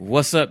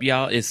What's up,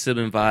 y'all? It's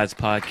Sibling Vibes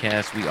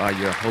Podcast. We are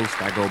your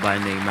host. I go by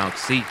the name Malk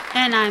C.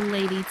 And I'm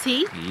Lady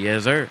T.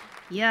 Yes, sir.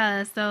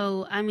 Yeah,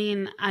 so, I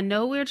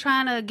know we're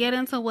trying to get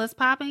into what's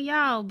popping,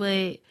 y'all,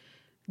 but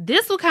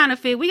this will kind of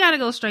fit. We got to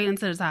go straight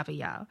into the topic,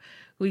 y'all.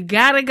 We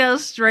got to go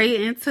straight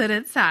into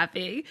the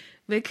topic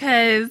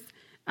because,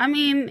 as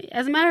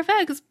a matter of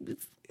fact, it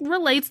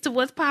relates to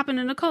what's popping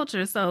in the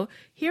culture. So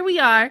here we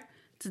are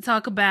to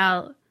talk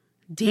about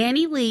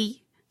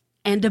DaniLeigh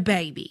and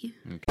DaBaby.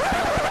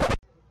 Okay.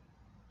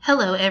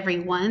 Hello,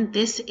 everyone.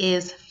 This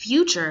is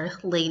future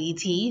Lady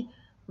T,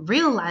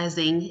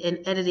 realizing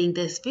in editing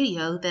this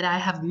video that I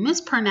have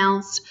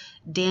mispronounced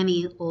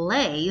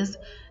DaniLeigh's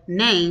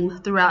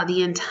name throughout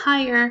the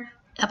entire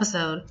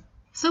episode.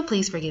 So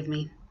please forgive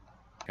me.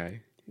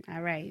 Okay.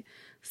 All right.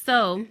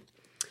 So,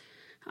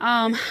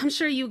 I'm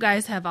sure you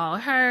guys have all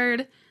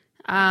heard.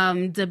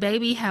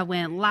 DaBaby had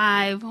went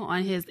live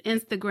on his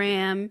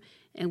Instagram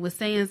and was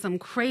saying some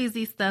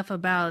crazy stuff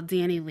about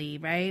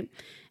DaniLeigh, right?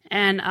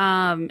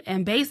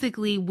 And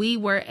basically we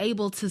were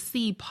able to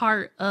see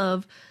part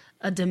of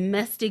a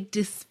domestic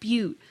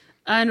dispute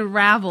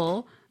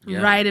unravel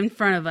right in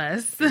front of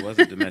us. It was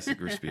a domestic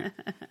dispute.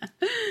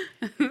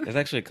 There's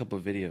actually a couple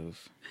of videos.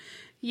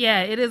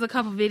 Yeah, it is a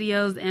couple of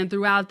videos, and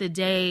throughout the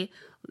day,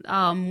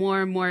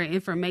 more and more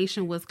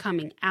information was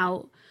coming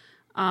out.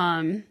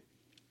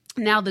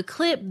 Now, the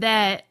clip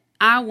that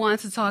I want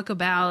to talk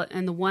about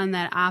and the one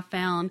that I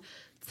found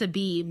to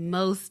be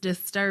most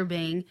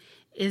disturbing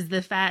is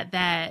the fact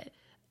that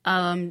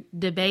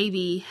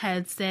DaBaby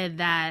had said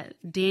that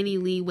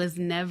DaniLeigh was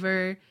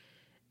never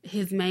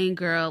his main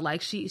girl.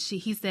 Like he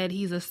said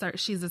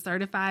she's a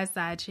certified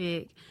side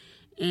chick,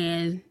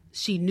 and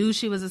she knew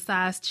she was a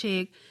size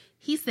chick.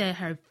 He said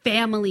her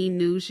family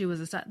knew she was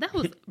a size.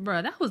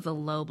 That was a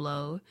low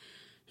blow.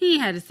 He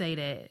had to say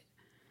that.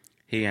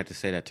 He had to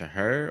say that to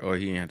her, or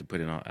he had to put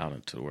it out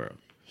into the world?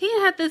 He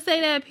had to say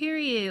that,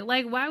 period.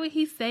 Like, why would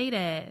he say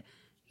that?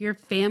 Your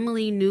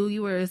family knew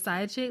you were a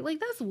side chick? Like,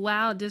 that's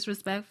wild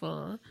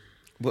disrespectful.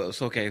 Well,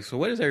 so, okay, so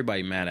what is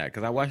everybody mad at?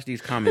 Because I watched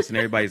these comments and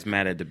everybody's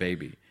mad at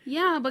DaBaby.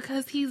 Yeah,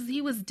 because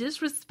he was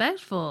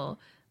disrespectful.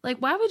 Like,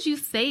 why would you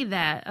say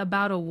that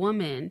about a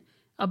woman,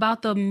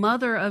 about the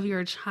mother of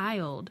your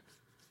child?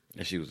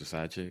 And she was a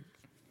side chick?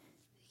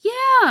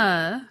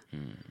 Yeah.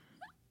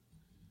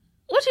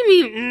 What you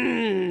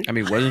mean?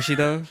 Wasn't she,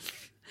 though?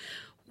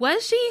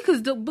 Was she?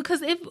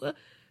 Because if...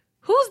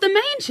 who's the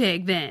main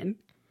chick, then?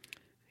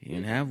 He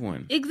didn't have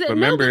one. Exactly.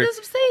 No, but that's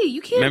what I'm saying.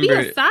 You can't be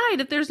a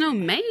side if there's no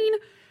main.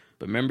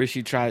 But remember,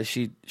 she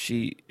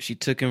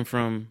took him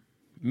from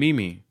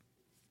Mimi.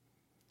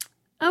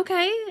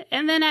 Okay,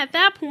 and then at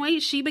that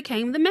point, she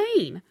became the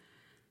main.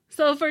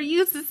 So for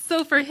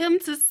him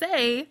to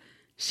say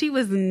she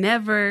was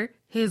never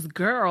his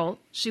girl,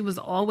 she was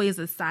always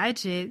a side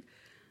chick,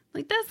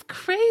 like, that's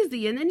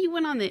crazy. And then you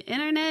went on the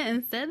internet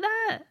and said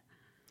that?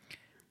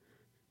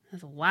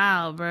 That's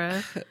wild,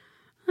 bruh.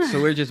 So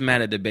we're just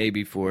mad at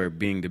DaBaby for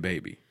being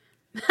DaBaby.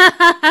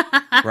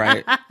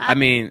 Right?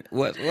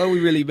 What are we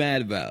really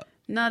mad about?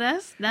 No,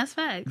 that's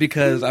facts.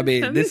 Because,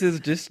 this is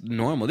just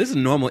normal. This is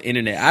normal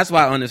internet. That's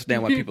why I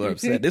understand why people are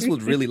upset. This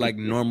was really like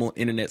normal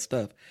internet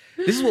stuff.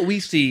 This is what we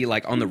see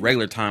like on the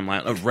regular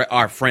timeline of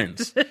our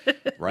friends,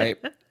 right?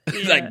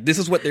 Yeah. Like, this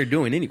is what they're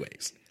doing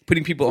anyways.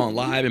 Putting people on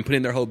live and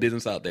putting their whole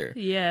business out there.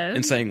 Yeah.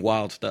 And saying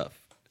wild stuff.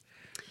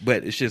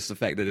 But it's just the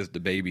fact that it's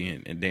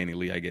DaBaby and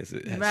DaniLeigh, I guess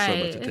it has so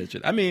much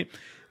attention.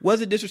 Was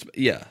it disrespect?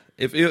 Yeah.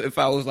 If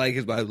I was like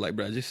his brother, like,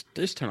 bro, just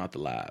turn off the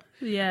live.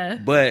 Yeah.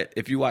 But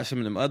if you watch some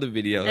of them other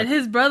videos, and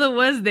his brother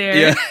was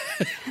there,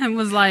 and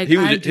was like,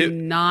 I do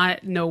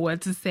not know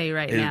what to say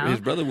now. His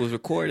brother was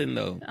recording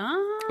though.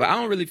 But I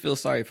don't really feel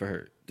sorry for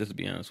her, just to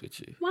be honest with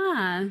you.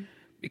 Why?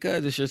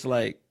 Because it's just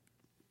like,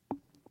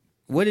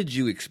 what did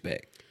you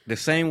expect? The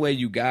same way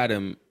you got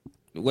him.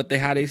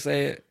 How they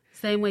say it?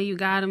 Same way you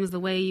got him is the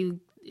way you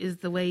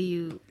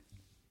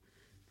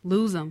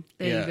lose them.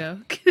 There you go.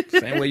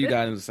 Same way you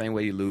got him, the same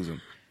way you lose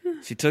him.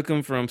 She took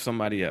him from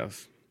somebody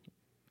else,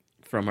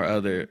 from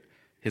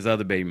his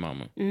other baby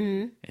mama.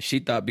 Mm-hmm. And she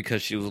thought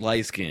because she was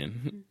light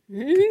skinned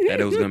that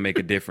it was going to make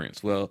a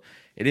difference. Well,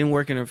 it didn't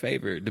work in her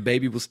favor.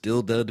 DaBaby was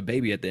still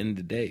DaBaby at the end of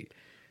the day.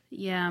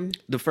 Yeah.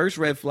 The first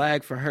red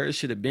flag for her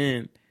should have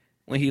been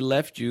when he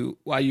left you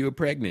while you were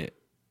pregnant.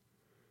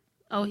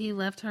 Oh, he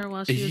left her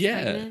while she was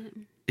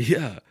pregnant?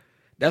 Yeah.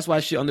 That's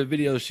why on the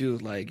video, she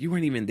was like, you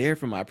weren't even there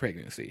for my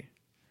pregnancy.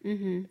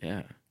 Mm-hmm.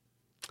 Yeah.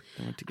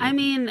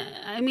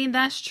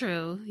 That's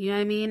true. You know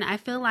what I mean? I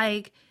feel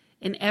like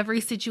in every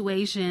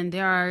situation,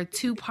 there are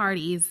two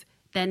parties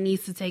that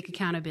needs to take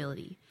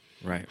accountability.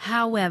 Right.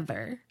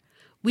 However,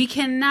 we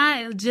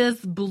cannot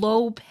just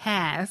blow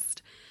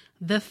past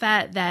the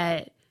fact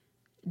that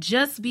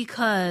just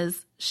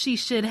because she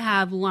should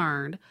have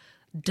learned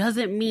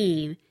doesn't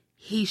mean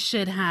he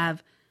should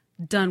have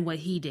done what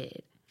he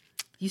did.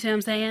 You see what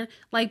I'm saying?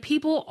 Like,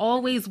 people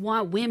always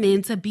want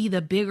women to be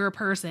the bigger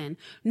person.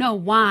 No,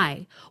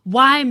 why?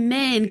 Why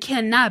men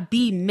cannot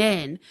be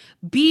men?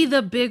 Be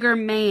the bigger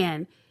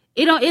man.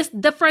 It's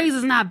the phrase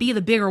is not be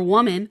the bigger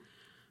woman.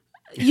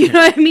 You know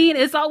what I mean?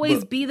 It's always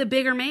But- be the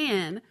bigger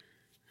man.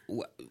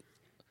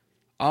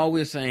 All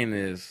we're saying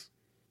is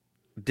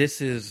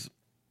this is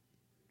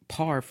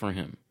par for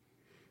him.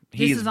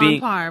 This is on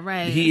par,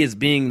 right? He is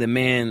being the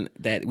man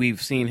that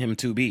we've seen him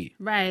to be.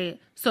 Right.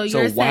 So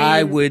So you're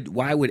why saying,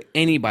 would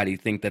anybody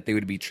think that they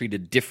would be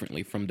treated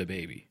differently from the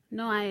baby?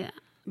 no,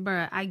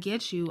 I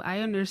get you. I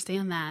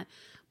understand that.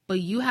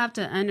 But you have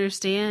to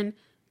understand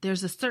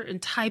there's a certain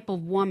type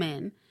of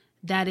woman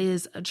that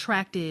is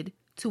attracted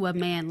to a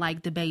man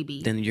like the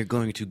baby. Then you're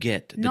going to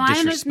get the No,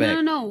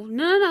 disrespect.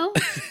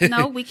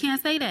 No, we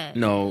can't say that.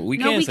 No, we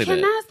No, can't we say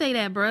cannot say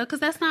that, bro, because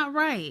that's not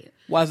right.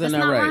 Why is that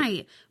That's not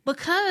right?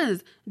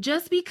 Because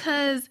just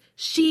because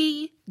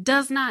she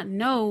does not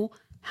know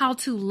how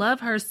to love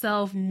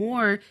herself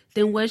more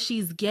than what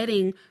she's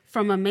getting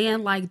from a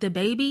man like the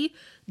baby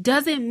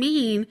doesn't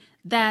mean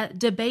that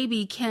the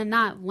baby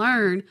cannot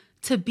learn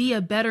to be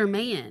a better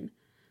man.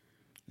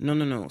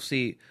 No.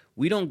 See,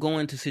 we don't go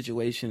into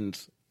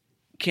situations.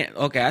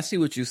 Okay, I see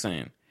what you're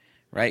saying.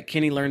 Right?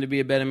 Can he learn to be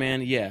a better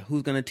man? Yeah.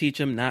 Who's going to teach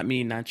him? Not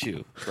me, not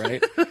you.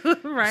 Right?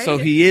 Right? So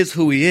he is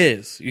who he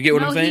is. You get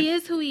what I'm saying? He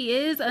is who he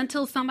is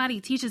until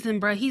somebody teaches him,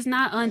 bro. He's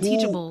not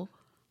unteachable.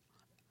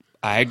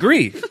 I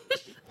agree.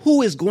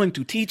 Who is going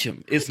to teach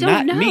him? It's don't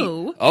not know.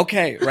 me.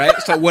 Okay, right?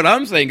 So what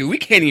I'm saying is we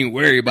can't even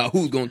worry about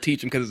who's going to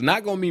teach him because it's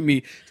not going to be me.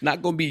 It's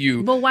not going to be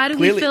you. But why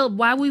Clearly-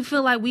 we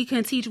feel like we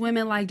can teach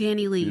women like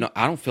Danny Lee? No,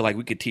 I don't feel like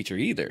we could teach her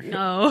either.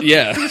 No.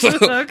 Yeah. So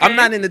Okay. I'm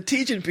not into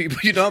teaching people,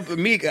 but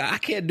me, I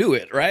can't do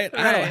it, right?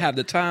 I don't Right. have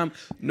the time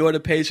nor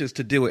the patience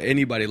to deal with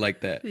anybody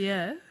like that.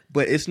 Yeah.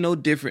 But it's no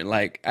different.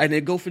 Like, and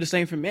it go for the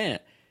same for men.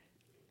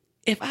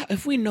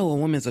 If we know a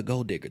woman's a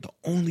gold digger, the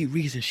only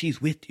reason she's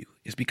with you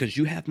is because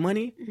you have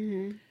money.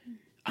 Mm-hmm.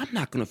 I'm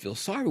not gonna feel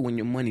sorry when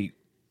your money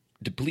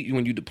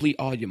when you deplete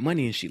all your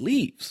money and she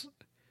leaves.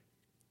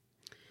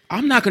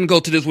 I'm not gonna go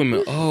to this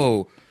woman.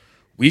 Oh,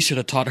 we should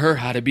have taught her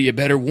how to be a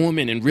better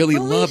woman and really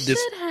But love we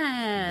this. should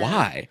have.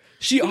 Why?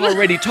 She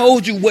already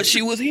told you what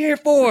she was here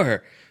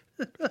for.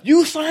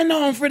 You signed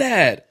on for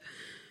that.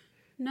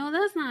 No,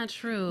 that's not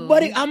true.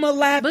 Buddy, I'm gonna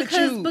laugh at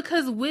you.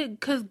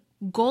 Because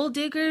gold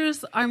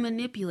diggers are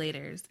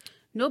manipulators.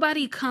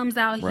 Nobody comes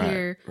out Right,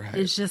 here right.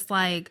 and it's just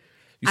like,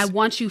 I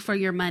want you for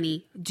your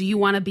money. Do you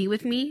want to be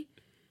with me?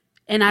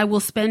 And I will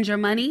spend your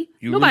money.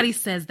 Nobody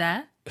says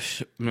that.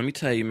 Let me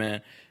tell you,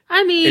 man.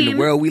 I mean, In the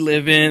world we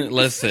live in,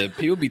 listen,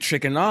 people be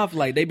tricking off.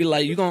 Like they be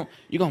like, you gonna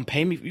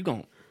pay me? You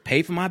gonna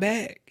pay for my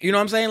bag? You know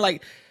what I'm saying?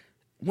 Like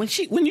when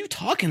you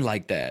talking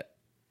like that,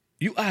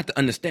 you have to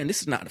understand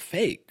this is not a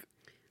fake.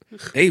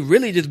 They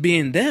really just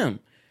being them.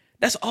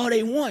 That's all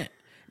they want.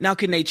 Now,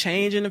 can they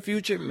change in the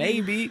future?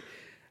 Maybe.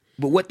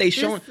 But what they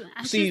showing,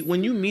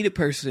 when you meet a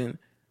person,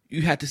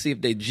 you have to see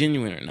if they're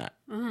genuine or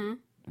not.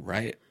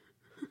 Right?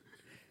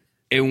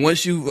 And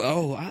once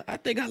I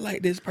think I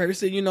like this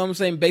person, you know what I'm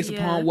saying? Based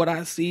upon what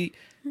I see,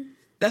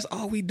 that's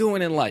all we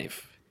doing in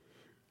life.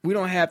 We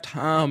don't have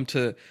time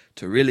to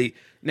really.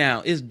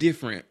 Now, it's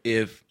different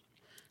if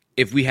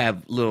we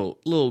have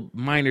little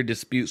minor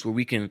disputes where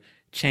we can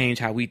change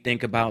how we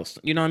think about,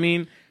 you know what I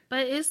mean?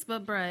 But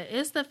bruh,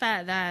 it's the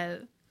fact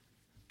that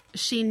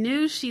she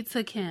knew she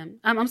took him.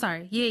 I'm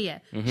sorry. Yeah.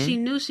 Mm-hmm. She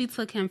knew she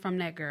took him from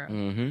that girl.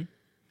 Mm-hmm.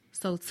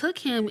 So took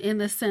him in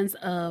the sense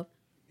of,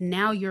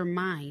 now you're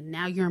mine.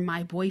 Now you're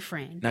my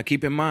boyfriend. Now,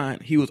 keep in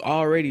mind, he was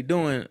already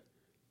doing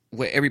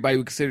what everybody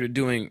would consider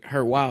doing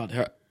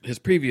his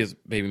previous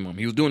baby mom.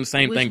 He was doing the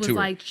same Which thing was to her.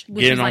 like- which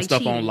Getting was on like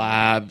stuff on cheating.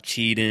 live,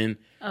 cheating,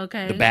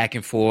 Okay. the back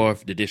and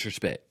forth, the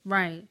disrespect.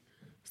 Right.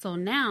 So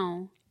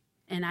now,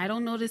 and I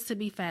don't know this to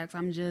be facts,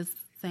 I'm just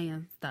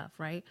saying stuff,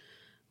 right?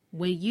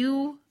 When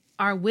you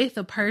are with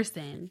a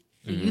person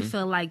and you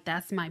feel like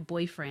that's my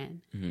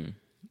boyfriend,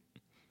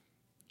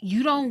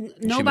 you don't, She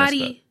messed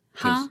nobody, up,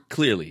 'cause huh?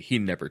 clearly, he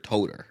never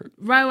told her.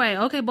 Right.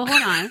 Okay, but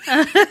hold on.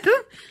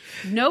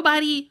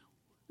 Nobody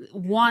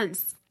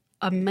wants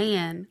a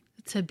man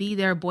to be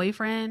their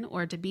boyfriend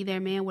or to be their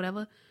man,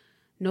 whatever.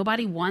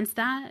 Nobody wants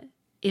that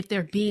if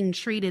they're being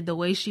treated the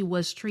way she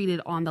was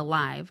treated on the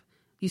live.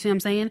 You see what I'm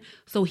saying?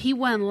 So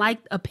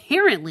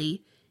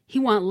apparently, he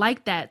wasn't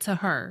like that to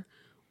her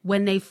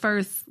when they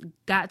first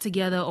got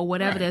together or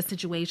whatever their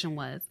situation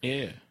was.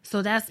 Yeah.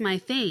 So that's my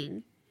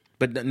thing.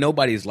 But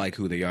nobody's like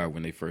who they are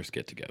when they first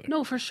get together.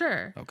 No, for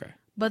sure. Okay.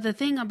 But the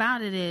thing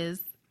about it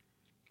is,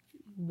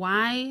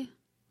 why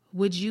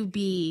would you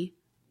be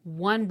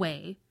one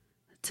way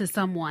to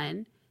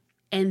someone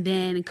and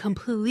then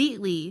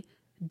completely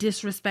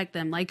disrespect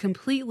them? Like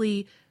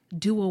completely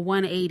do a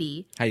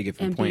 180? How you get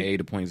from And point be- A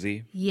to point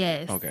Z?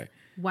 Yes. Okay.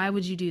 Why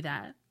would you do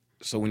that?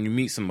 So when you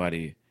meet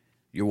somebody,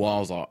 your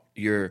walls are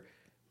you're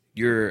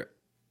the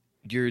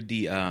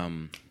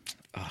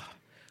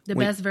The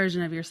best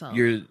version of yourself.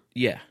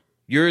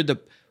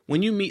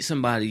 when you meet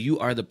somebody, you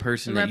are the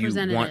person The that you want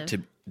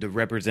representative. to the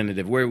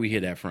representative. Where we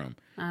hear that from?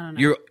 I don't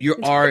know.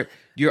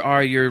 You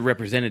are your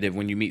representative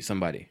when you meet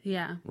somebody,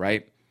 Yeah.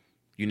 right?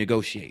 You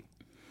negotiate,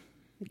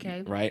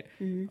 Okay. right?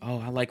 Oh,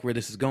 I like where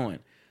this is going.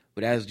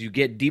 But as you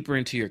get deeper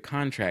into your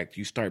contract,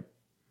 you start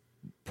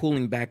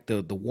pulling back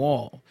the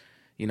wall.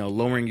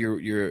 lowering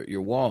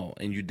your wall,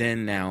 and you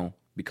then now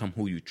become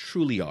who you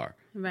truly are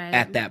Right.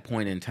 at that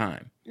point in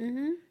time.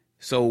 Mm-hmm.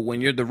 So when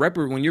you're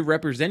when you're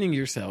representing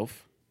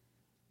yourself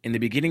in the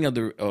beginning of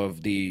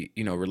the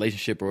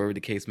relationship or whatever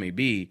the case may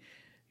be,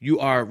 you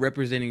are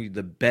representing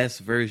the best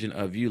version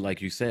of you,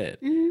 like you said.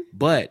 Mm-hmm.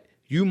 But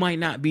you might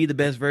not be the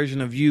best version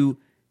of you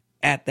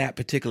at that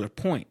particular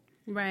point.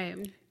 Right.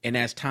 And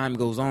as time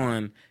goes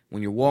on,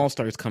 when your wall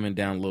starts coming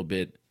down a little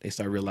bit, they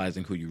start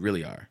realizing who you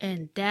really are.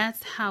 And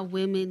that's how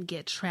women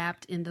get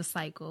trapped in the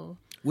cycle.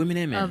 Women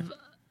and men.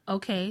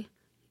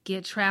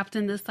 Get trapped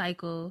in the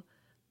cycle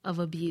of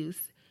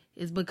abuse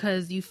is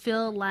because you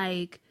feel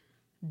like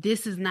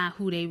this is not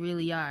who they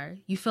really are.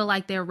 You feel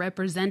like their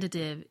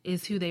representative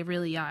is who they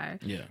really are.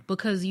 Yeah.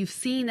 Because you've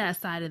seen that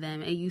side of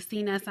them, and you've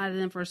seen that side of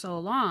them for so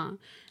long.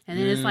 And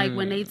then it's like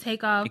when they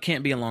take off. It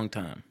can't be a long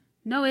time.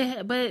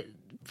 No, but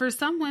for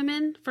some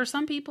women, for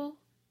some people,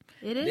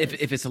 it is.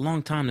 If it's a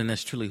long time, then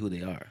that's truly who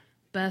they are.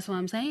 But that's what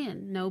I'm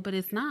saying. No, but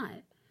it's not.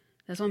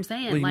 That's what I'm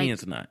saying. What do you mean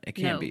it's not? It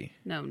can't be.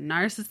 No,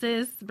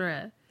 narcissists,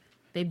 bruh.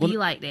 They be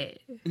like that.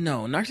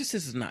 No,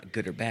 narcissists is not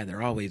good or bad.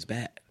 They're always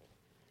bad.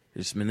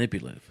 They're just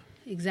manipulative.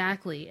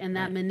 Exactly. And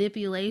that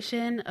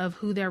manipulation of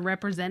who their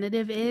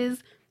representative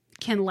is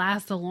can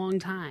last a long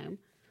time.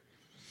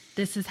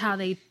 This is how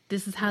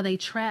they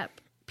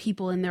trap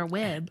people in their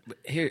web. But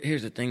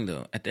here's the thing,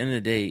 though. At the end of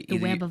the day, the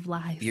web of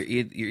lies. You're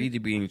either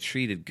being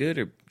treated good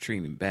or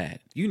treated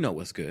bad. You know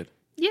what's good.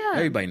 Yeah.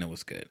 Everybody knows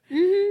what's good.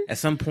 Mm-hmm. At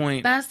some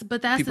point, that's people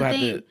the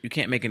thing. you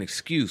can't make an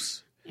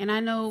excuse. And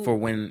I know for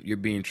when you're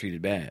being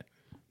treated bad.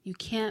 You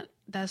can't.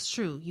 That's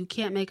true. You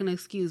can't make an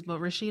excuse.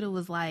 But Rashida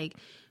was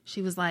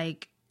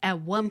like,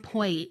 at one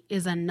point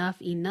is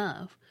enough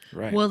enough.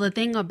 Right. Well, the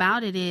thing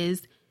about it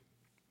is,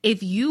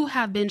 if you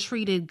have been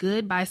treated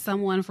good by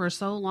someone for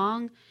so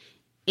long,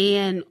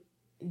 and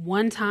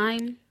one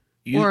time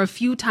or a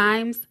few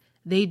times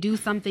they do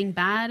something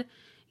bad,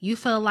 you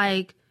feel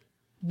like,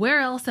 where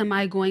else am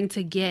I going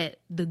to get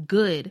the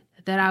good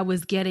that I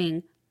was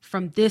getting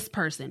from this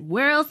person?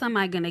 Where else am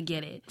I going to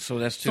get it? So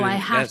that's true. So I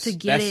have to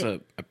get it.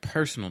 That's a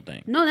personal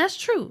thing. No, that's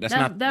true.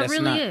 That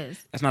really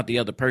is. That's not the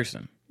other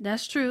person.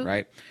 That's true.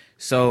 Right?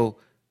 So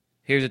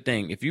here's the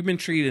thing. If you've been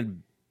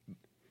treated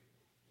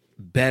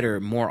better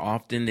more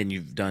often than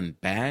you've done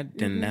bad,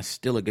 then that's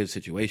still a good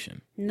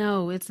situation.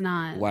 No, it's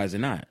not. Why is it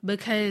not?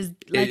 Because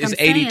like it's I'm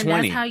saying, 80-20.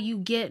 that's how you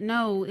get,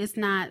 no, it's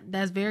not.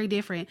 That's very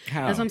different.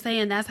 How? That's what I'm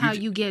saying. That's how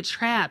you get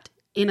trapped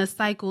in a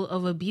cycle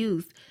of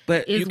abuse.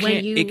 But it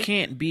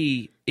can't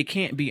be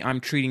I'm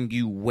treating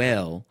you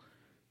well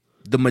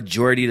the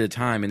majority of the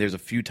time, and there's a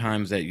few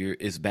times that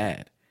it's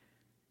bad.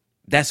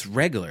 That's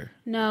regular.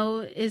 No,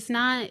 it's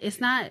not.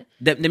 It's not.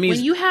 That means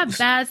when you have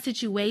bad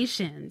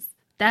situations,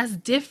 that's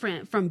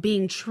different from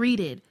being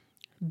treated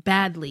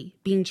badly,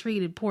 being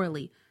treated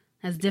poorly.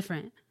 That's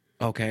different.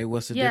 Okay,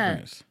 what's the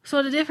difference?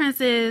 So the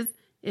difference is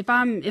if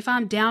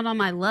I'm down on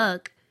my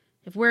luck,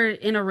 if we're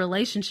in a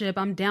relationship,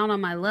 I'm down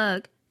on my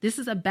luck. This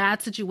is a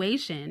bad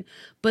situation.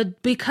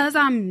 But because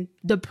I'm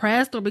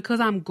depressed or because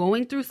I'm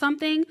going through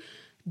something,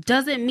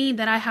 doesn't mean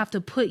that I have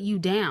to put you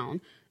down.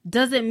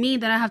 Doesn't mean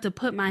that I have to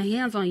put my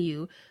hands on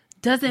you.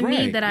 Doesn't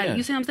mean that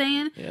you see what I'm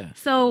saying? Yeah.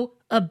 So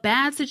a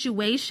bad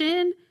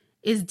situation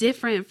is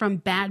different from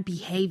bad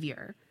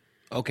behavior.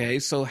 Okay,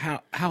 so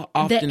how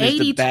often the is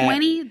the bad...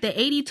 The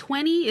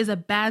 80-20 is a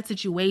bad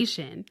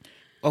situation.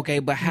 Okay,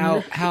 but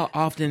how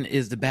often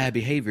is the bad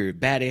behavior?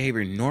 Bad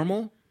behavior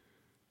normal?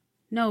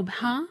 No,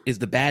 huh? Is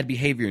the bad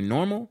behavior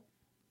normal?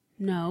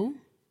 No.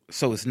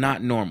 So it's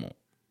not normal.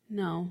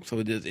 No. So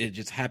it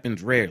just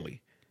happens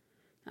rarely.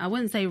 I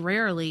wouldn't say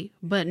rarely,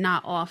 but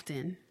not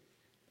often.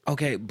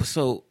 Okay,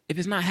 so if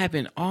it's not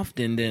happening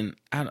often, then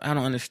I don't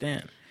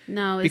understand.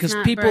 No, it's because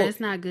not, bruh. It's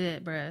not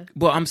good, bruh.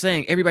 Well, I'm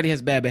saying everybody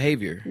has bad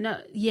behavior. No,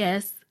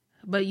 yes,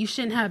 but you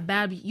shouldn't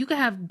have you can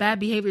have bad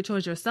behavior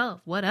towards yourself,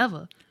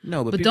 whatever.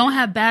 No, but don't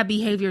have bad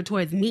behavior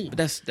towards me. But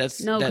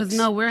that's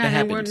we're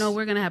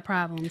gonna have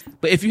problems.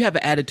 But if you have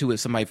an attitude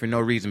with somebody for no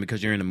reason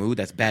because you're in the mood,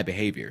 that's bad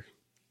behavior,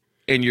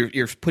 and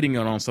you're putting it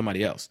on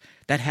somebody else.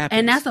 That happens,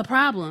 and that's a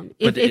problem.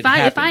 If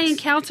I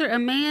encounter a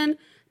man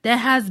that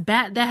has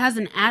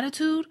an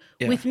attitude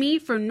with me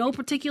for no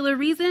particular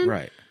reason,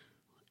 right?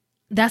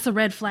 That's a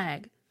red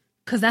flag,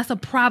 because that's a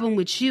problem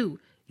with you.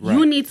 Right.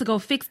 You need to go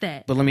fix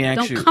that. But let me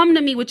ask you. Don't come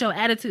to me with your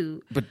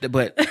attitude. But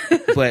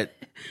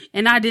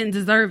and I didn't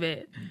deserve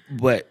it.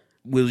 But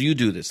will you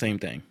do the same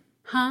thing?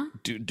 Huh?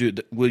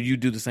 Will you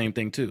do the same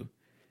thing too?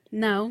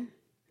 No.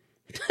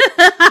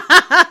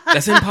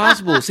 That's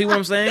impossible. See what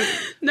I'm saying?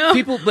 No.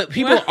 People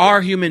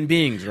are human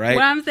beings, right?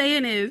 What I'm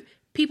saying is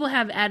people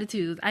have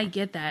attitudes. I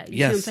get that. You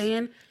see what I'm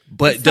saying?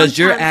 But does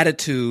your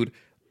attitude,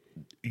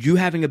 you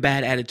having a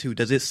bad attitude,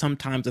 does it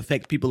sometimes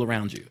affect people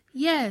around you?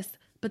 Yes.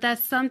 But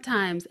that's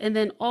sometimes, and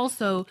then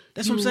also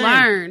that's you what I'm saying.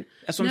 Learn.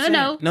 That's what I'm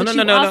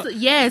saying. No.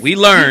 Yes, we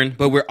learn,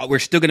 but we're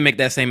still going to make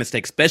that same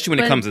mistake, especially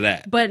when it comes to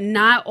that. But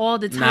not all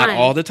the time. Not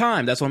all the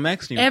time. That's what I'm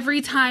asking you. Every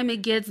time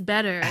it gets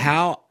better.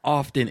 How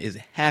often is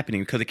it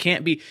happening? Because it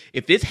can't be.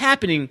 If it's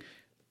happening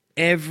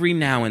every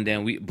now and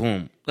then,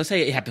 boom. Let's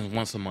say it happens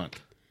once a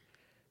month.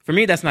 For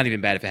me, that's not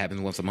even bad if it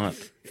happens once a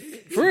month.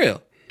 For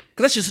real.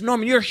 Because that's just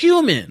normal. You're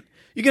human.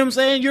 You get what I'm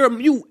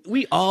saying?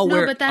 We all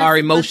wear our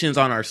emotions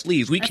on our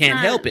sleeves. We can't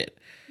help it.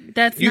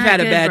 You've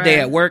had a bad day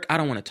at work. I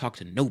don't want to talk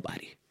to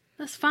nobody.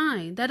 That's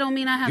fine. That don't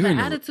mean I have an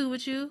attitude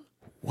with you.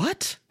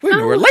 What? We're in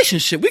a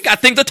relationship. We got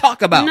things to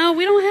talk about. No,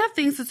 we don't have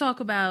things to talk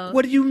about.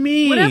 What do you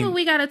mean? Whatever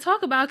we got to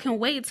talk about can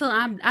wait till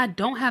I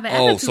don't have an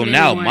attitude so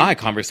now my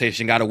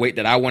conversation got to wait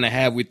that I want to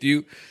have with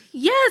you?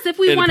 Yes, if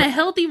we want a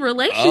healthy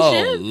relationship.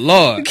 Oh,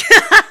 Lord.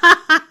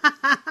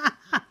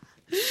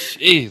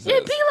 Jesus.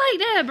 It be like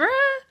that,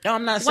 bruh. No,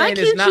 I'm not saying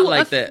it's not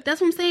like that.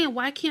 That's what I'm saying.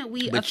 Why can't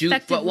we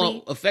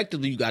effectively...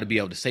 effectively, you got to be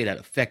able to say that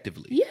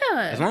effectively. Yeah.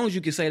 As long as you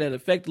can say that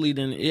effectively,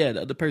 then, yeah,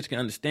 the other person can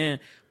understand.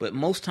 But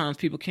most times,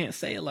 people can't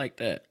say it like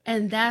that.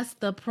 And that's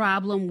the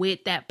problem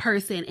with that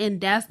person.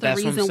 And that's the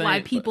reason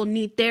why people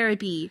need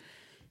therapy.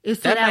 Is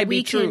so that we can... That might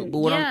be true. But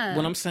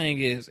what I'm saying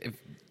is, if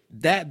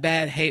that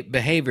bad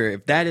behavior,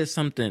 if that is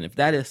something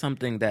that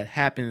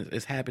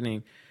is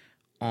happening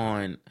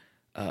on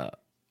a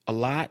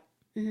lot,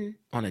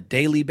 on a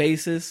daily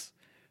basis,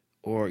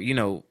 or,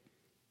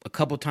 a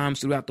couple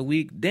times throughout the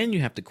week, then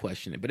you have to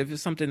question it. But if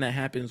it's something that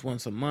happens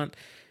once a month,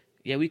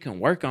 yeah, we can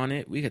work on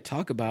it. We could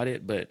talk about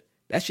it, but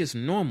that's just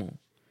normal.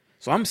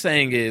 So I'm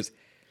saying is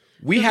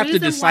we have to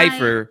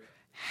decipher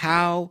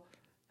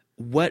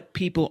what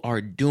people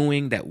are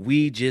doing that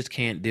we just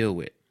can't deal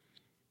with.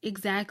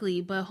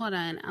 Exactly. But hold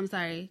on. I'm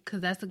sorry, because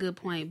that's a good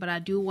point. But I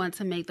do want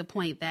to make the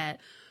point that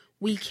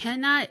we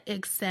cannot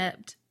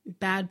accept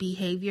bad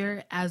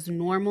behavior as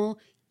normal,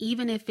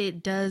 even if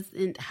it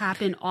doesn't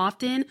happen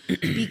often,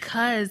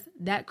 because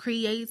that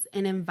creates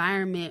an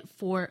environment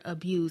for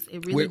abuse.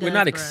 It really does. We're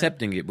not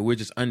accepting it, but we're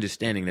just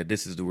understanding that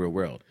this is the real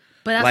world.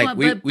 But that's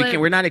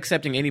we're not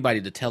accepting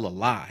anybody to tell a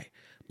lie,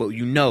 but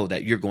you know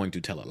that you're going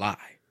to tell a lie.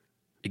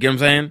 You get what I'm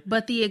saying?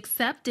 But the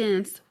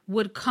acceptance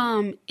would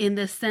come in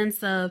the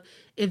sense of,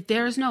 if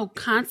there's no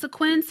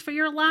consequence for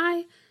your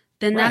lie,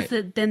 then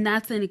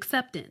that's an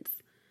acceptance.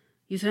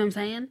 You see what I'm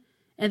saying?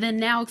 And then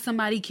now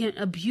somebody can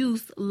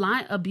abuse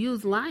lying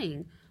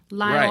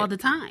all the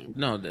time.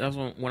 No, that's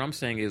what I'm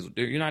saying is,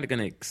 you're not going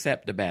to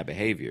accept the bad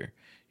behavior.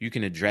 You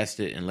can address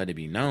it and let it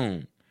be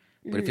known.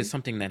 But if it's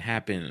something that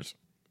happens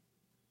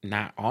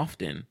not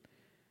often,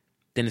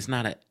 then it's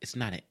not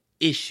an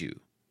issue,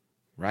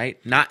 right?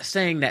 Not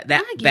saying that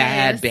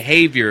bad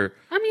behavior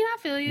I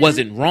feel you.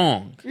 Wasn't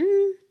wrong.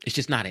 It's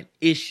just not an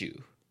issue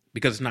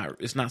because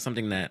it's not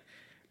something that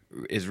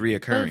is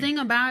reoccurring. But the thing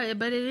about it,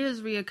 but it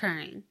is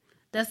reoccurring.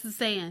 That's the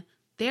saying.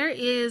 There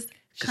is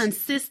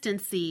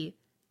consistency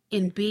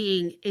in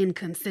being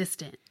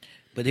inconsistent.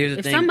 But here's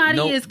the thing. If somebody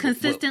is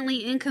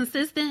consistently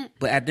inconsistent.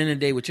 But at the end of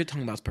the day, what you're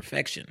talking about is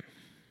perfection.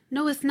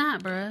 No, it's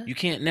not, bruh. You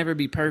can't never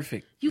be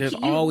perfect. There's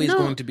always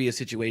going to be a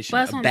situation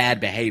of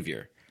bad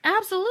behavior.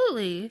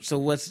 Absolutely. So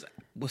what's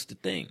the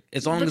thing?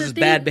 As long as it's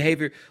bad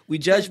behavior, we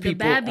judge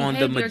people on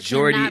the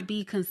majority. Cannot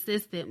be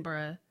consistent,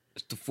 bruh.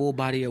 It's the full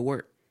body of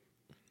work.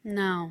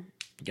 No.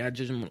 You gotta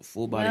judge them on the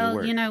full body of work.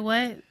 Well, you know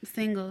what?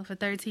 Single for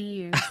 13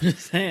 years. I'm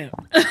just saying.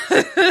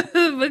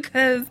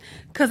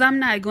 because I'm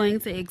not going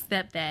to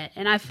accept that.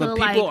 And I feel like...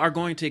 But people are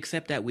going to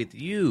accept that with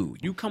you.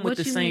 You come with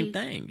the same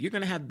thing. You're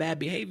going to have bad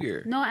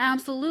behavior. No,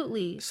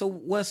 absolutely. So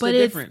what's the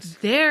difference? It's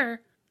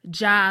their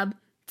job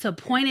to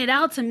point it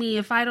out to me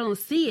if I don't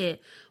see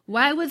it.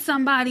 Why would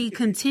somebody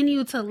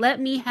continue to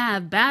let me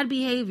have bad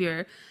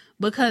behavior?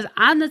 Because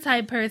I'm the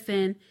type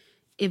person,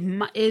 if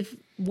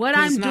what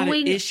I'm doing... It's not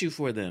an issue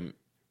for them.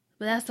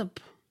 But that's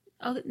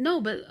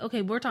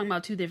we're talking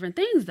about two different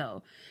things,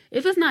 though.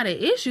 If it's not an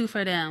issue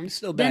for them, it's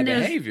still bad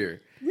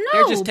behavior. No,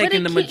 they're just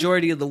taking the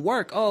majority of the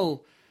work.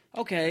 Oh,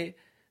 okay.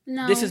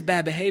 No, this is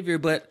bad behavior,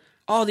 but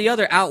all the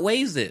other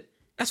outweighs it.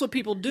 That's what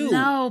people do.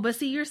 No, but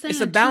see, you're saying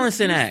it's a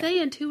balancing act. You're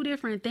saying two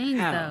different things,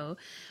 though.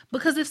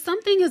 Because if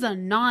something is a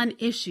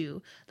non-issue,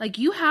 like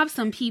you have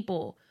some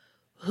people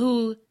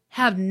who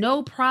have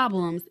no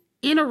problems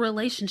in a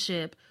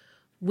relationship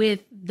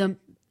with them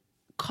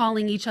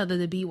calling each other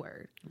the B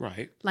word.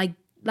 Right. Like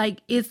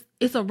it's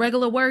a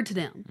regular word to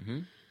them. Mm-hmm.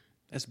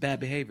 That's bad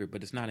behavior,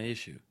 but it's not an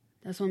issue.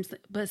 That's what I'm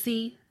saying. But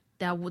see,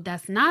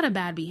 that's not a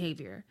bad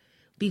behavior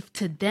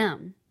to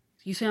them.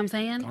 You see what I'm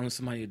saying? Calling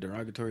somebody a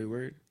derogatory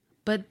word?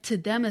 But to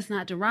them, it's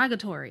not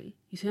derogatory.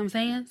 You see what I'm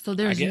saying? So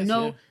there's that's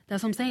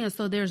what I'm saying.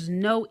 So there's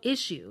no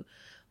issue.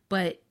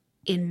 But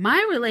in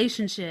my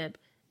relationship,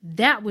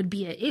 that would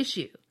be an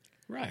issue.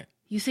 Right.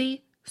 You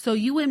see? So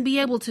you wouldn't be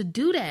able to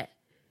do that.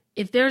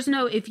 If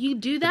you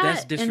do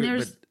that,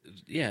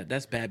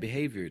 that's bad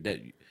behavior. That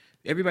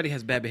everybody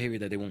has bad behavior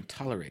that they won't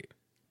tolerate.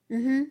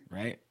 Mm-hmm.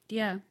 Right?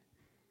 Yeah.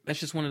 That's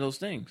just one of those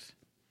things.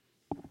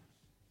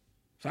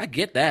 So I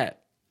get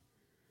that.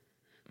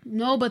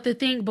 No, but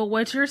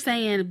what you're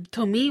saying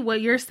to me,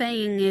 what you're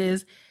saying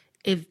is,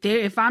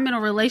 if I'm in a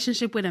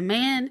relationship with a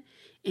man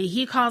and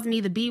he calls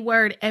me the B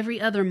word every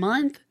other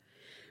month.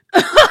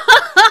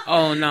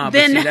 Oh no!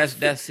 But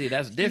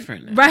that's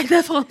different. Now. Right,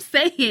 that's what I'm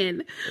saying.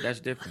 But that's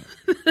different.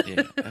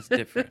 Yeah, that's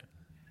different.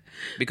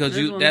 Because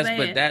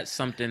that's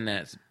something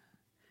that's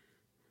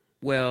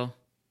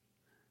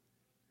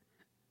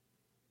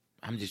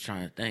I'm just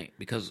trying to think,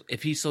 because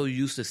if he's so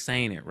used to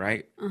saying it,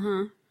 right?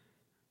 And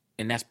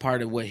that's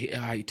part of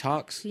how he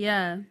talks.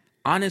 Yeah.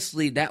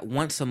 Honestly, that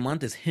once a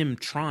month is him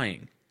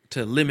trying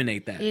to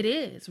eliminate that. It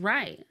is,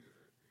 right.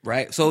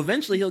 Right? So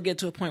eventually he'll get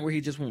to a point where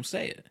he just won't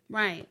say it.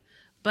 Right.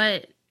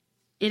 But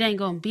it ain't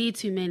going to be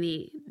too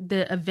many.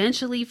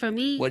 Eventually for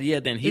me, well, yeah,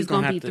 then he's it's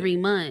going to be to, 3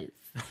 months.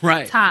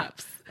 Right.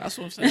 Tops. That's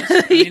what I'm saying.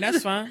 I mean,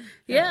 that's fine.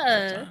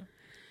 Yeah.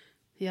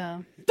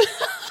 Yeah.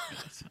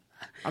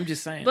 I'm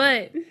just saying.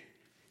 But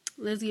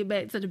let's get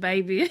back to the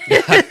baby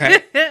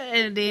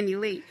and Danny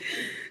Lee.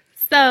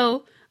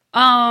 So,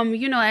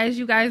 as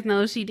you guys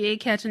know, she did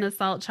catch an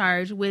assault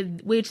charge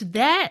which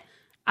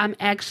I'm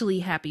actually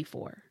happy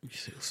for.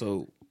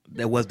 So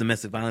there was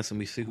domestic violence, and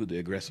we see who the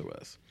aggressor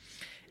was.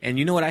 And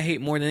you know what I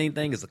hate more than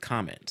anything is the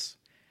comments.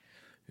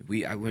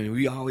 When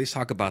we always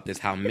talk about this,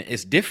 how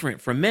it's different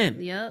from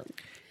men. Yep.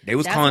 They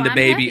was calling the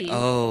baby,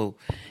 oh,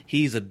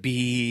 he's a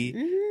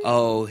B.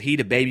 Oh, he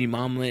the baby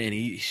mama,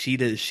 and she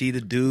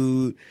the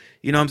dude.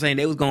 You know what I'm saying?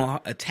 They was going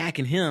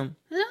attacking him.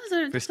 Those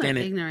are some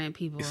ignorant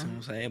people. You know what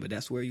I'm saying? But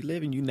that's where you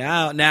live, and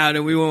now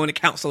that we want to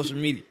count social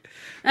media.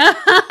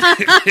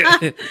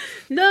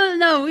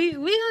 No, we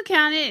gonna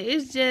count it.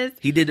 It's just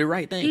he did the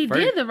right thing. He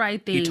did the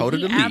right thing. He told her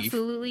to leave.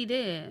 Absolutely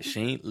did.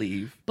 She ain't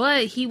leave.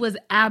 But he was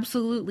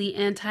absolutely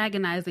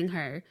antagonizing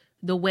her.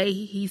 The way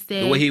he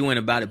said, the way he went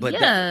about it. But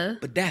yeah.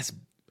 But that's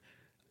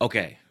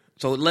okay.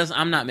 So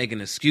I'm not making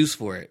an excuse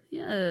for it.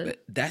 Yeah.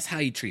 But that's how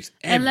he treats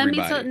everybody. And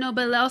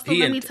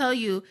let me tell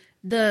you,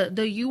 the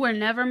you were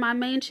never my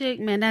main chick,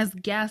 man, that's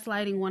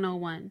gaslighting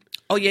 101.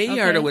 Oh yeah, he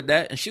heard her with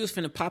that, and she was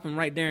finna pop him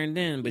right there and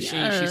then, but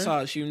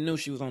yeah. she knew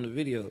she was on the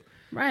video.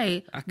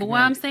 Right. But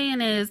what I'm saying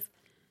is,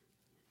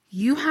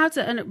 you have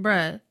to,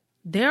 bruh,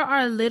 there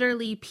are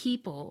literally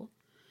people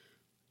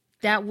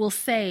that will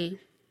say,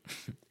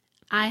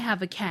 I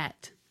have a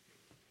cat.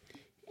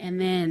 And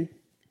then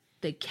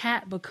the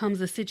cat becomes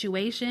a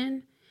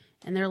situation,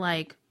 and they're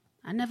like,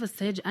 I never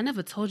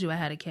told you I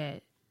had a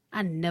cat.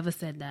 I never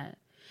said that.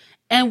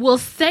 And will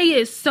say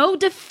it so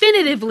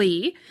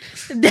definitively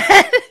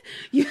that,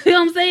 you know what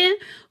I'm saying?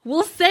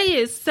 We'll say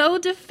it so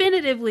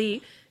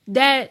definitively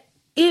that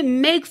it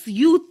makes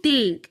you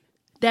think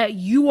that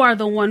you are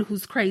the one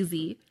who's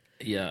crazy.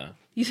 Yeah.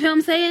 You see what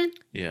I'm saying?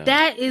 Yeah.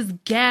 That is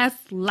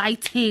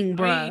gaslighting,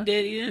 bruh. I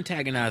mean, he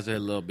antagonized her a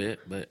little bit,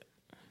 but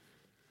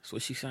that's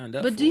what she signed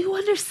up for. But do you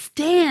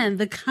understand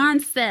the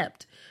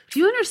concept?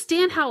 Do you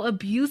understand how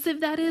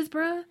abusive that is,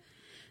 bruh?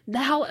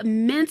 How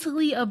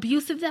mentally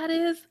abusive that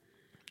is?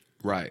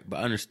 Right, but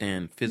Mm-hmm.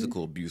 understand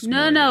physical abuse.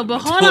 No, but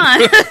hold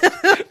on.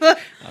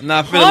 I'm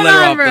not finna let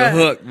her off the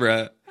hook,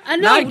 bruh. I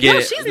know. I get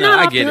it. She's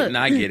not off the hook. No,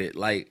 I get it.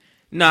 Like,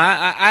 no,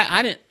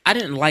 I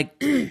didn't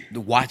like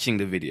watching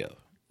the video,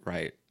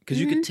 right?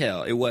 Because you could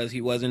tell he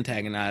was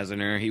antagonizing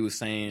her. He was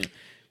saying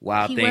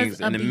wild things.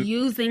 He was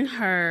abusing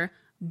her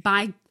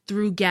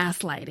through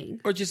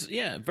gaslighting, or just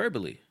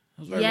verbally.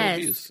 It was verbal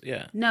abuse.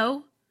 Yeah.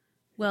 No.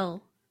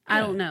 Well,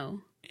 I don't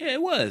know. Yeah,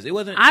 it was. It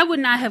wasn't. I would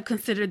not have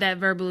considered that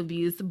verbal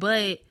abuse,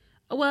 but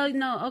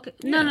no. Okay.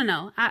 Yeah.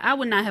 No. I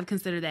would not have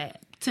considered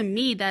that. To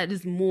me, that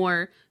is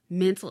more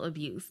mental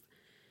abuse,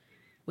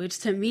 which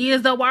to me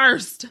is the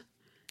worst.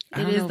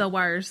 It is the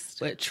worst.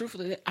 But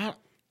truthfully,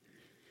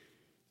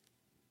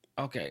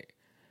 okay.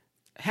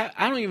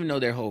 I don't even know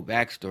their whole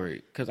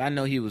backstory, because I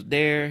know he was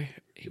there,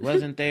 he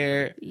wasn't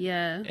there.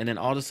 Yeah. And then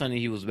all of a sudden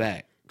he was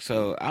back.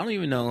 So I don't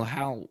even know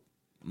how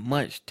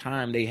much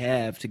time they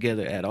have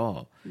together at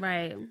all.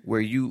 Right.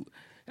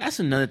 That's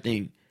another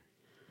thing.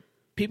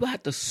 People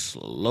have to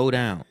slow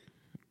down.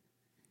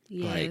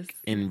 Yes.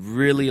 And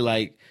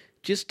really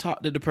just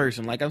talk to the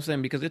person. Like I'm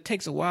saying, because it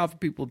takes a while for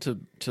people to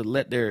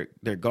let their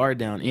guard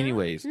down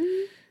anyways.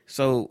 Mm-hmm.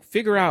 So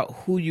figure out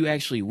who you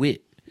actually with.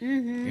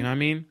 Mm-hmm. You know what I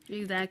mean?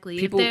 Exactly.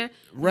 People if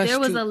there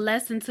was a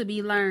lesson to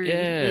be learned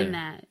in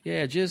that.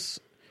 Yeah, just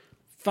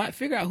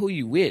figure out who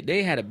you with.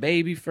 They had a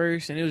baby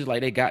first, and it was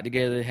like they got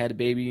together, had a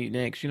baby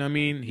next. You know what I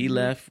mean? He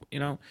left. You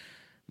know,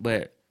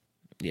 but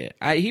yeah,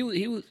 he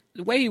was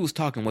the way he was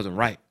talking wasn't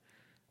right.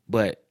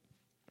 But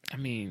I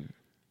mean,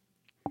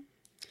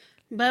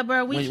 but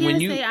bro, we can't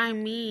say I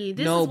mean.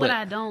 This is what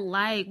I don't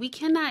like. We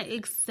cannot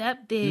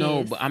accept this.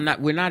 No, but I'm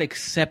not. We're not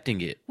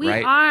accepting it. We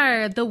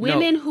are. The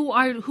women who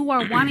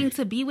are wanting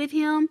to be with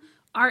him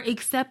are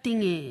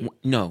accepting it.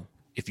 No,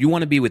 if you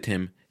want to be with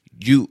him,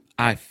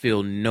 I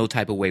feel no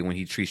type of way when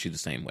he treats you the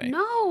same way.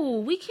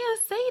 No, we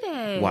can't say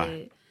that.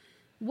 Why?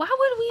 Why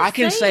would we? I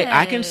can say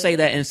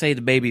that and say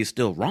the baby is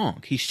still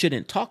wrong. He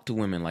shouldn't talk to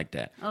women like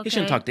that. Okay. He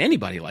shouldn't talk to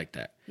anybody like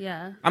that.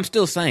 Yeah. I'm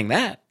still saying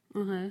that.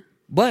 Okay.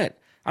 But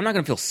I'm not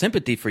gonna feel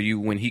sympathy for you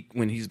when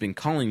he's been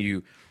calling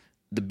you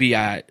the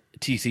bitch.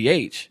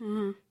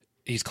 Mm-hmm.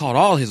 He's called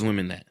all his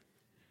women that.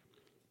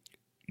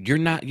 You're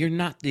not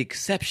the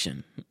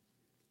exception.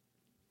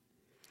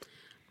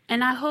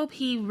 And I hope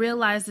he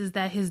realizes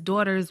that his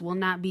daughters will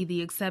not be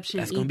the exception.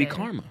 That's gonna be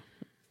karma.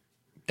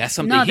 That's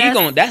something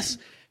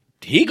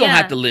he gonna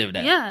have to live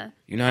that. Yeah.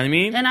 You know what I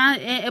mean?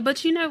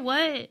 But you know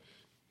what?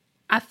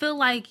 I feel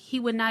like he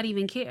would not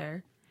even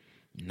care.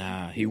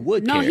 Nah, he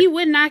would No, care. he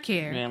would not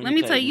care. Man, let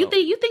me tell you. no.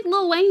 You think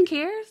Lil Wayne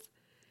cares?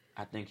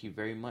 I think he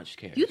very much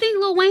cares. You think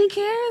Lil Wayne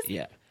cares?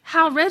 Yeah.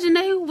 How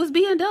Reginae was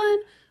being done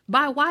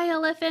by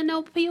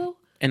YLFNO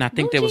And I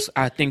think Gucci?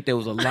 there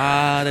was a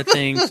lot of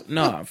things.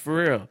 No,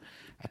 for real.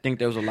 I think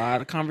there was a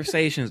lot of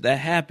conversations that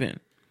happened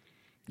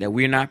that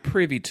we're not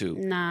privy to.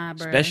 Nah,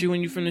 bro. Especially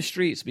when you're from the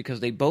streets,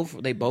 because they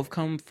both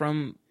come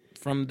from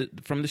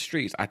the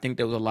streets. I think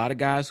there was a lot of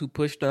guys who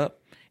pushed up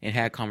and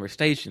had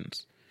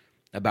conversations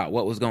about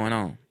what was going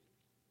on.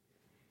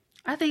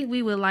 I think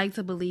we would like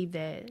to believe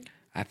that.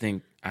 I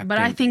think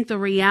the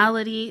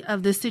reality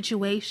of the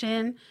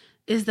situation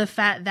is the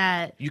fact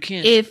that you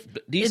can't.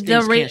 These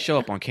things can't show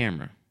up on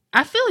camera.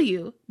 I feel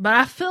you, but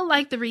I feel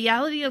like the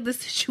reality of the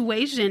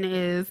situation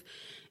is,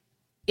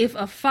 if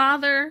a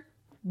father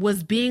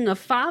was being a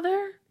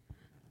father,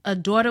 a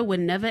daughter would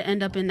never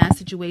end up in that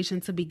situation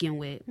to begin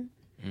with.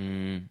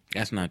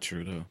 That's not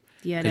true though.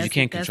 Yeah, because you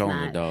can't control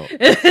an adult. You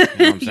know what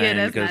I'm saying? Yeah,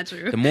 that's because not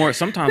true.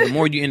 The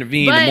more you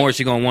intervene, the more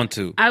she's gonna want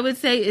to. I would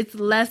say it's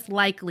less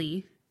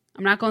likely.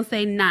 I'm not gonna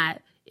say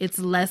not. It's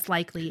less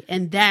likely,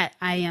 and that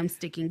I am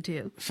sticking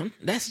to.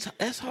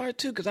 That's hard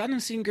too, because I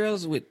done seen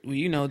girls with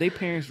they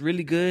parents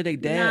really good, they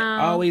dad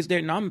always there.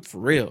 No, I'm for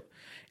real,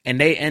 and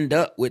they end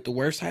up with the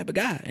worst type of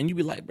guy, and you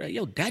be like, bro,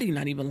 yo, daddy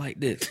not even like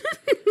this.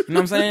 You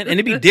know what I'm saying? And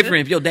it'd be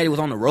different if your daddy was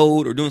on the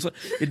road or doing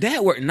something. Your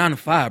dad worked 9 to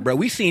 5, bro.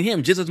 We seen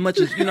him just as much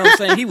as what I'm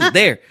saying. He was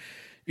there.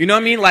 You know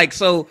what I mean? Like,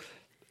 so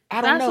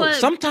I don't know.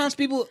 Sometimes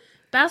people.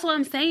 That's what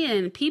I'm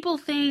saying. People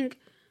think.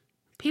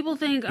 What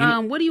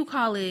do you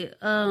call it?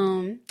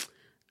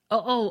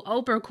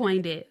 Oprah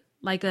coined it,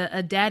 like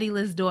a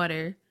daddyless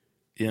daughter,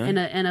 yeah,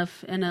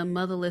 and a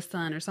motherless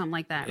son or something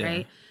like that, yeah.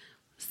 Right?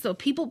 So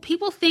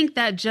people think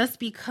that just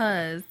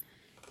because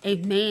a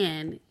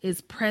man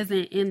is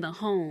present in the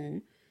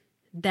home,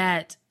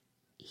 that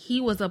he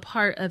was a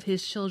part of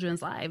his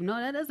children's life. No,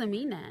 that doesn't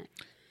mean that.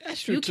 That's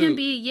true. You can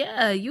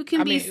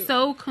be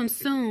so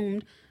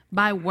consumed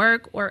by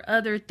work or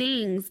other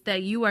things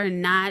that you are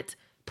not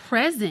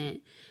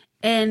present,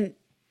 and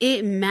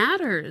it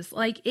matters.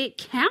 Like, it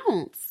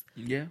counts.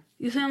 Yeah.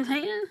 You see what I'm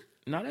saying?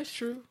 No, that's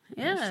true.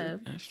 Yeah.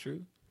 That's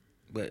true.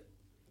 But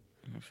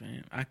you know what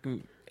I'm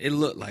saying, it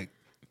looked like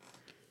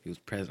he was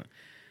present.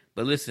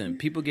 But listen,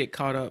 people get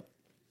caught up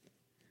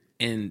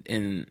in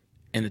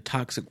the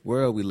toxic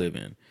world we live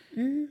in.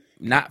 Mm-hmm.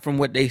 Not from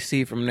what they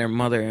see from their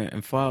mother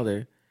and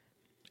father,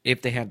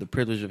 if they have the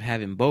privilege of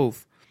having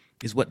both,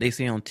 is what they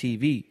see on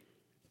TV.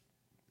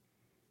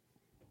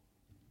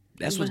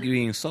 That's what's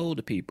being sold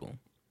to people.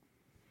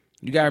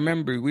 You gotta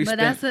remember,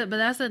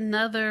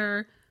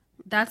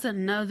 that's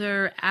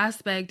another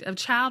aspect of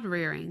child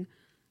rearing.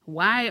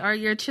 Why are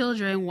your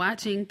children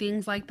watching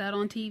things like that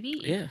on TV?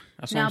 Yeah,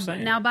 that's what I'm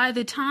saying. Now, by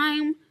the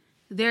time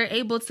they're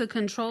able to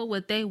control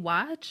what they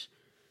watch,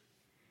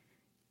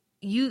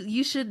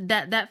 you should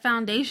that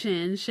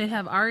foundation should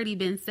have already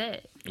been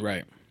set.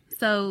 Right.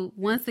 So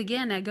once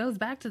again, that goes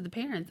back to the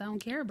parents. I don't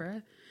care,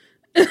 bro.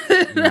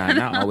 Nah,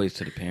 not always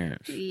to the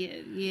parents.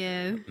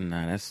 Yeah.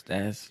 Nah, that's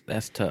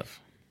tough.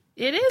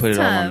 It is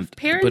tough.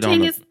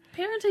 Parenting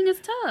is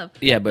tough.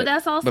 Yeah, but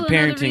that's also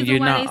parenting, you're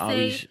not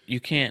always.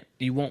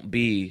 You won't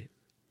be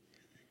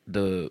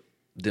the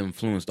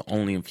influence, the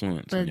only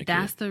influence. But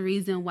that's the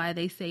reason why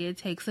they say it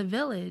takes a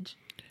village,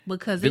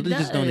 because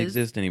villages don't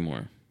exist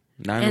anymore.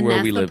 Not in the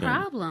world we live in.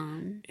 That's the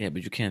problem. Yeah,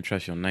 but you can't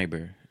trust your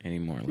neighbor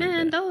anymore.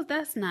 Man,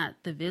 that's not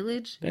the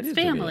village. It's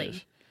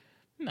family.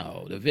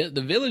 No, the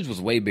village was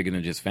way bigger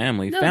than just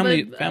family. No,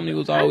 family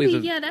was always the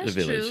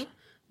village. True.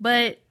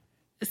 But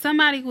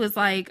somebody was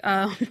like,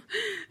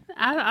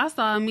 I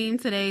saw a meme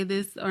today.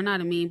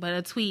 Not a meme, but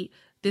a tweet.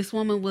 This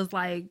woman was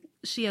like,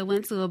 she had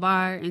went to a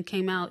bar and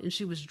came out and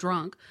she was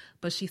drunk,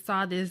 but she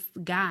saw this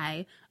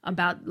guy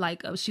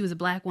she was a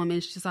black woman.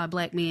 She saw a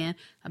black man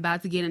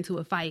about to get into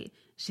a fight.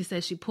 She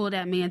said she pulled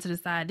that man to the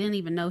side, didn't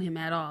even know him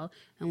at all,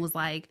 and was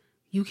like,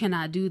 "You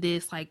cannot do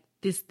this. Like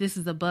this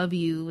is above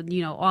you."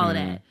 All of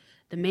that.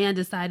 The man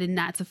decided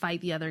not to fight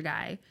the other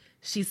guy.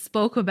 She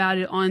spoke about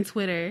it on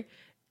Twitter,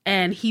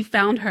 and he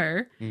found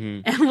her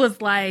and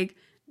was like,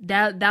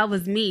 "That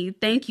was me.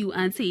 Thank you,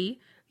 auntie."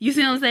 You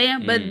see what I'm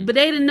saying? But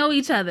they didn't know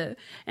each other,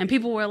 and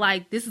people were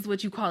like, "This is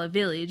what you call a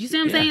village." You see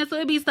what I'm saying? So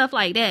it'd be stuff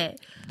like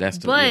that.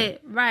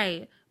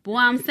 Right. But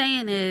what I'm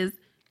saying is,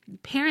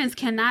 parents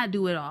cannot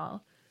do it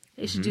all.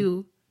 They should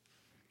do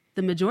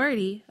the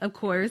majority, of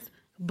course,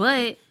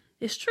 but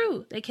it's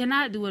true. They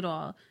cannot do it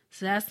all.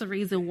 So that's the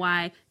reason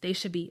why they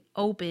should be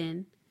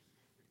open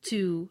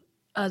to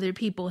other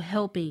people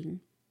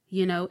helping,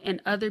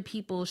 and other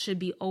people should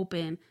be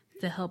open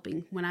to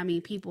helping. When I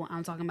mean people,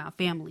 I'm talking about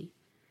family.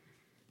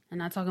 I'm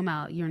not talking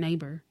about your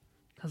neighbor.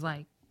 Because,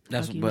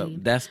 that's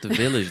the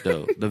village,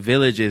 though. The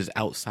village is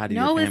outside of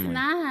your family. No, it's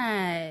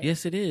not.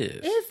 Yes, it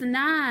is. It's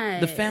not.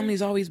 The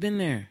family's always been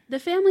there. The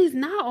family's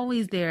not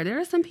always there. There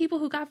are some people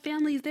who got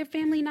families. Their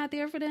family not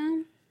there for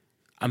them.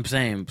 I'm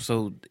saying,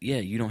 so, yeah,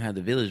 you don't have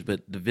the village,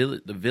 but the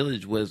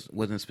village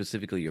wasn't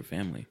specifically your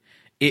family.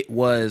 It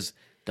was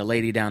the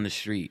lady down the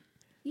street.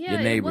 Yeah,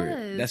 your neighbor.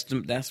 it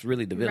was. That's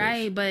really the village.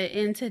 Right, but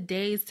in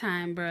today's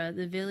time, bruh,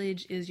 the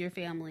village is your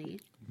family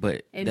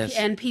But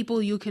and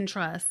people you can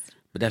trust.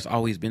 But that's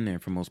always been there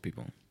for most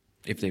people,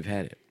 if they've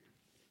had it.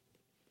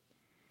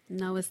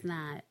 No, it's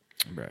not.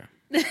 Bruh.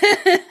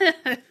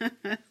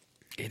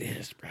 It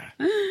is, bruh.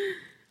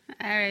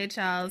 All right,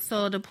 y'all.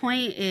 So the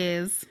point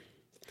is,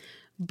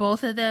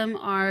 both of them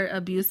are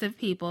abusive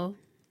people.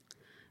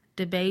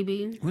 The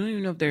baby. We don't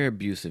even know if they're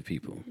abusive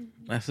people.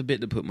 That's a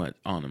bit to put much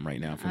on them right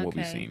now from what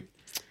we've Okay. seen.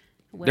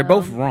 Well, They're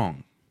both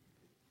wrong.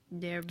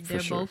 They're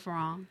sure. both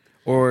wrong.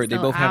 Or they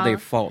So both have their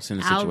faults in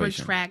the I'll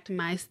situation. retract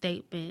my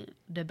statement.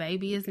 The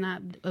baby is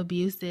not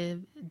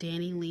abusive.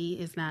 Danny Lee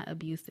is not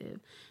abusive.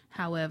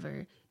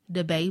 However,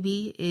 the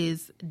baby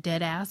is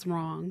dead ass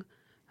wrong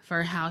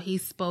for how he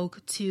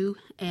spoke to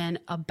and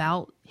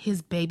about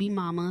his baby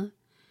mama.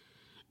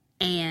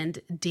 And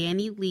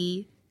Danny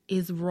Lee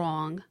is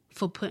wrong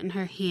for putting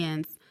her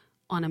hands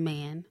on a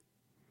man,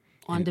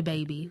 on the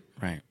baby.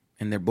 Right.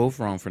 And they're both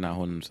wrong for not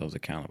holding themselves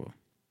accountable.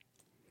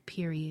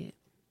 Period.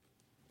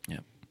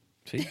 Yep.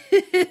 See?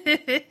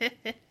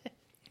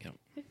 Yep.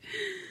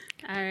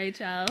 All right,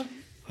 y'all.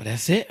 Well,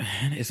 that's it,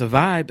 man. It's a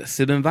vibe.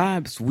 Sibling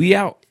vibes. We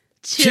out.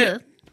 Chill.